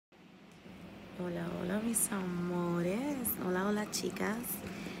Hola, hola mis amores. Hola, hola chicas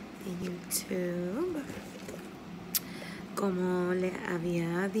de YouTube. Como les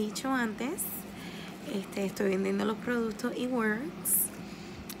había dicho antes, estoy vendiendo los productos eWorks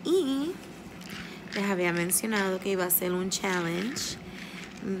y les había mencionado que iba a hacer un challenge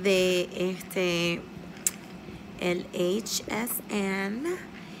de el HSN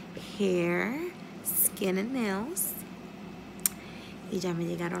Hair, Skin and Nails. Y ya me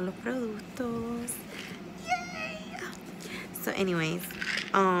llegaron los productos. Yay! So anyways,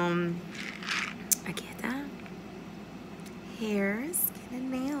 aquí está. Hair, Skin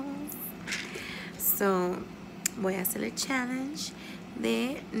and Nails. So voy a hacer el challenge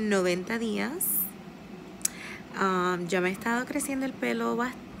de 90 días. Ya me ha estado creciendo el pelo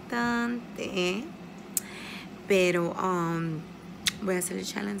bastante, pero voy a hacer el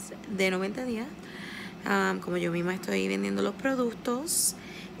challenge de 90 días. Como yo misma estoy vendiendo los productos,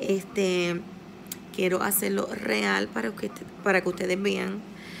 quiero hacerlo real para que ustedes vean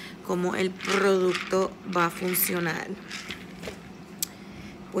cómo el producto va a funcionar.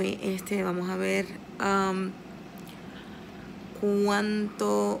 Pues vamos a ver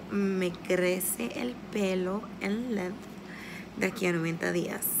cuánto me crece el pelo en length de aquí a 90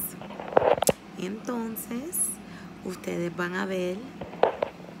 días. Entonces ustedes van a ver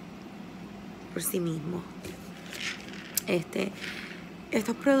por sí mismos.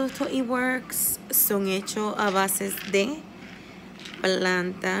 Estos productos eWorks son hechos a bases de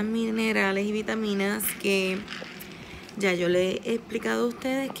plantas, minerales y vitaminas que ya yo les he explicado a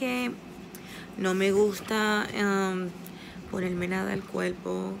ustedes que no me gusta ponerme nada al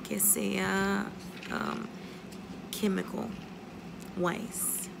cuerpo que sea chemical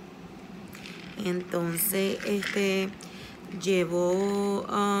wise. Entonces llevo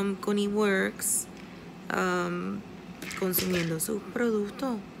con eWorks consumiendo sus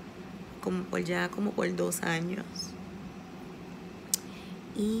productos como por 2 años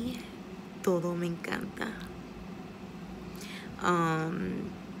y todo me encanta.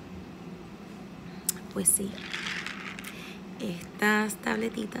 Pues sí, estas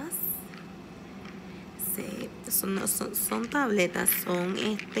tabletitas son tabletas, son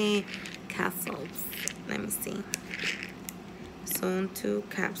capsules. Let me see. Son 2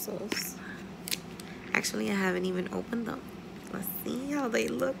 capsules. Actually, I haven't even opened them. Let's see how they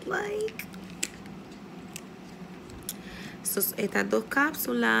look like. So, estas 2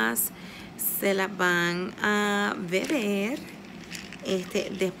 cápsulas se las van a beber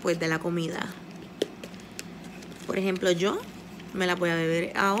después de la comida. Por ejemplo, yo me la voy a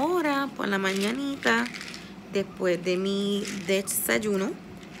beber ahora por la mañanita después de mi desayuno,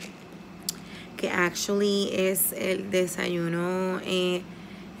 que actually es el desayuno. El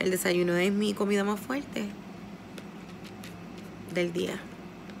desayuno es mi comida más fuerte del día.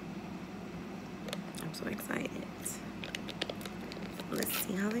 I'm so excited. Let's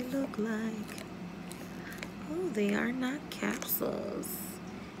see how they look like. Oh, they are not capsules.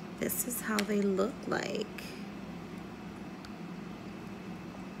 This is how they look like.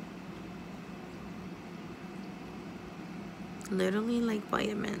 Literally like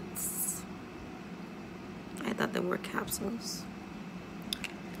vitamins. I thought they were capsules.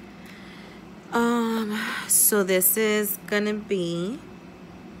 So this is gonna be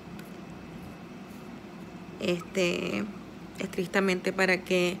estrictamente para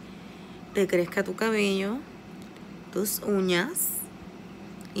que te crezca tu cabello, tus uñas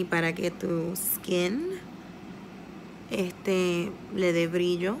y para que tu skin le dé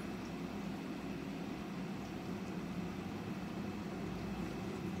brillo.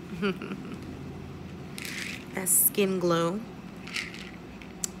 That skin glow.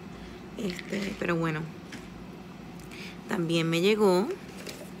 Pero bueno, también me llegó.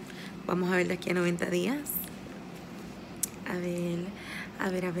 Vamos a ver de aquí a 90 días. A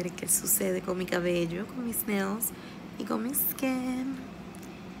ver qué sucede con mi cabello, con mis nails y con mi skin.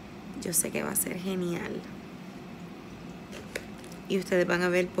 Yo sé que va a ser genial. Y ustedes van a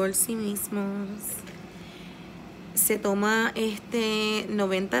ver por sí mismos. Se toma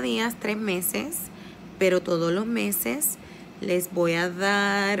 90 días, 3 meses, pero todos los meses les voy a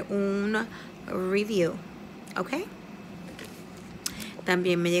dar un review, ¿ok?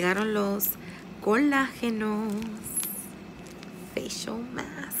 También me llegaron los colágenos facial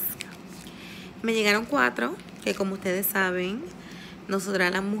mask. Me llegaron 4, que como ustedes saben,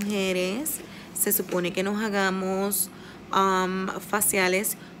 nosotras las mujeres se supone que nos hagamos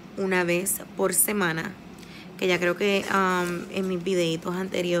faciales una vez por semana, que ya creo que en mis videitos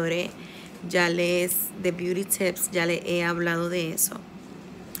anteriores de beauty tips ya les he hablado de eso.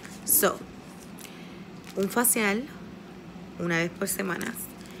 So, un facial una vez por semana.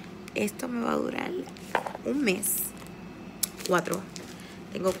 Esto me va a durar un mes. 4.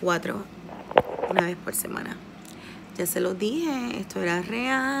 Tengo 4 una vez por semana. Ya se los dije, esto era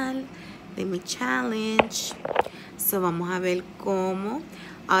real de mi challenge. So vamos a ver cómo.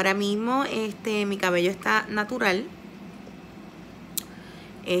 Ahora mismo mi cabello está natural.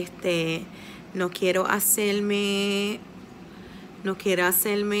 No quiero hacerme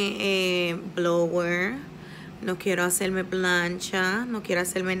blower, no quiero hacerme plancha, no quiero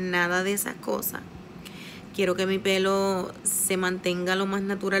hacerme nada de esas cosas. Quiero que mi pelo se mantenga lo más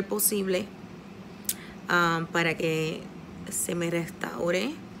natural posible, para que se me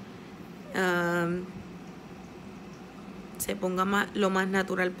restaure, se ponga lo más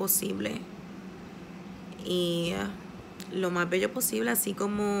natural posible y lo más bello posible, así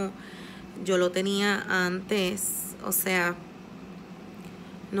como yo lo tenía antes. O sea,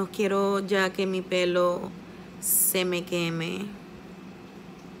 no quiero ya que mi pelo se me queme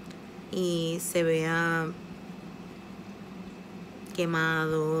y se vea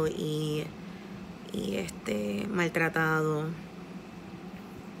quemado y maltratado.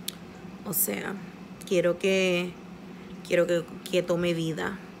 O sea, quiero que tome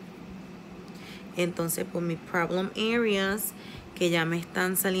vida. Entonces, por mis problem areas, que ya me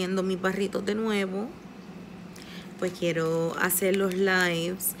están saliendo mis barritos de nuevo, pues quiero hacer los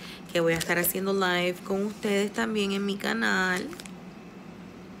lives, que voy a estar haciendo live con ustedes también en mi canal.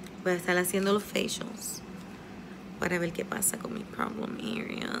 Voy a estar haciendo los facials para ver qué pasa con mis problem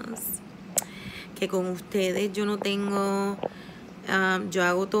areas. Que con ustedes yo no tengo, yo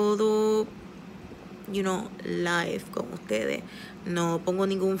hago todo, live con ustedes. No pongo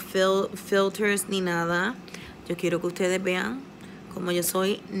ningún filters ni nada. Yo quiero que ustedes vean como yo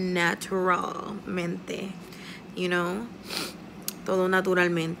soy naturalmente, todo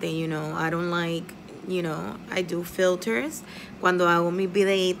naturalmente, I don't like, I do filters. Cuando hago mis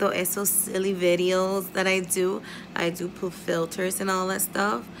videitos, esos silly videos that I do put filters and all that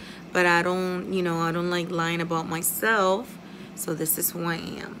stuff. But I don't, I don't like lying about myself. So this is who I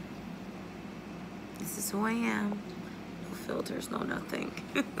am. This is who I am. No filters, no nothing.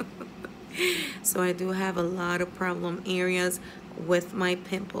 So I do have a lot of problem areas with my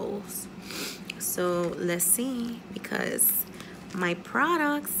pimples. So let's see, because my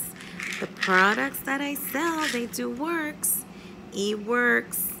products, the products that I sell, they do works. It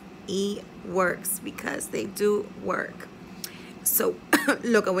works because they do work. So,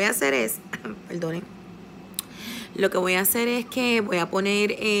 lo que voy a hacer es, perdonen, lo que voy a hacer es que voy a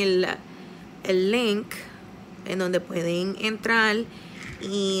poner el link en donde pueden entrar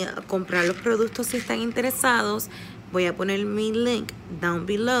y comprar los productos si están interesados. Voy a poner mi link down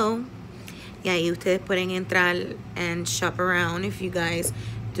below y ahí ustedes pueden entrar and shop around if you guys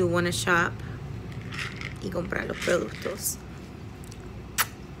do want to shop y comprar los productos.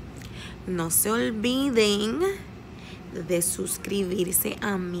 No se olviden de suscribirse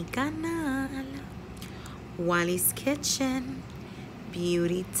a mi canal, Wally's Kitchen,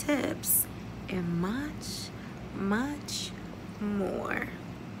 Beauty Tips, and much more.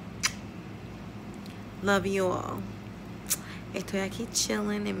 Love you all. Estoy aquí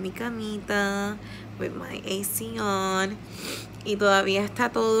chilling en mi camita with my AC on. Y todavía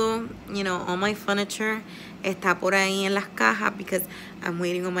está todo, all my furniture está por ahí en las cajas because I'm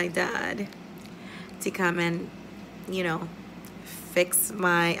waiting on my dad to come and, fix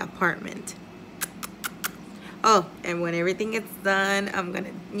my apartment. Oh, and when everything gets done, I'm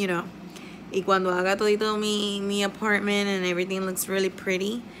gonna, y cuando haga todito mi apartment and everything looks really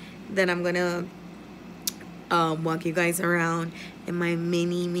pretty, then I'm gonna walk you guys around in my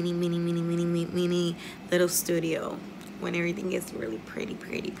mini little studio when everything gets really pretty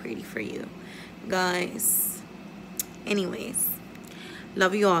for you guys. Anyways,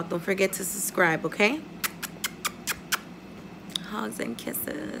 love you all. Don't forget to subscribe, okay? Hugs and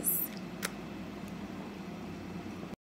kisses.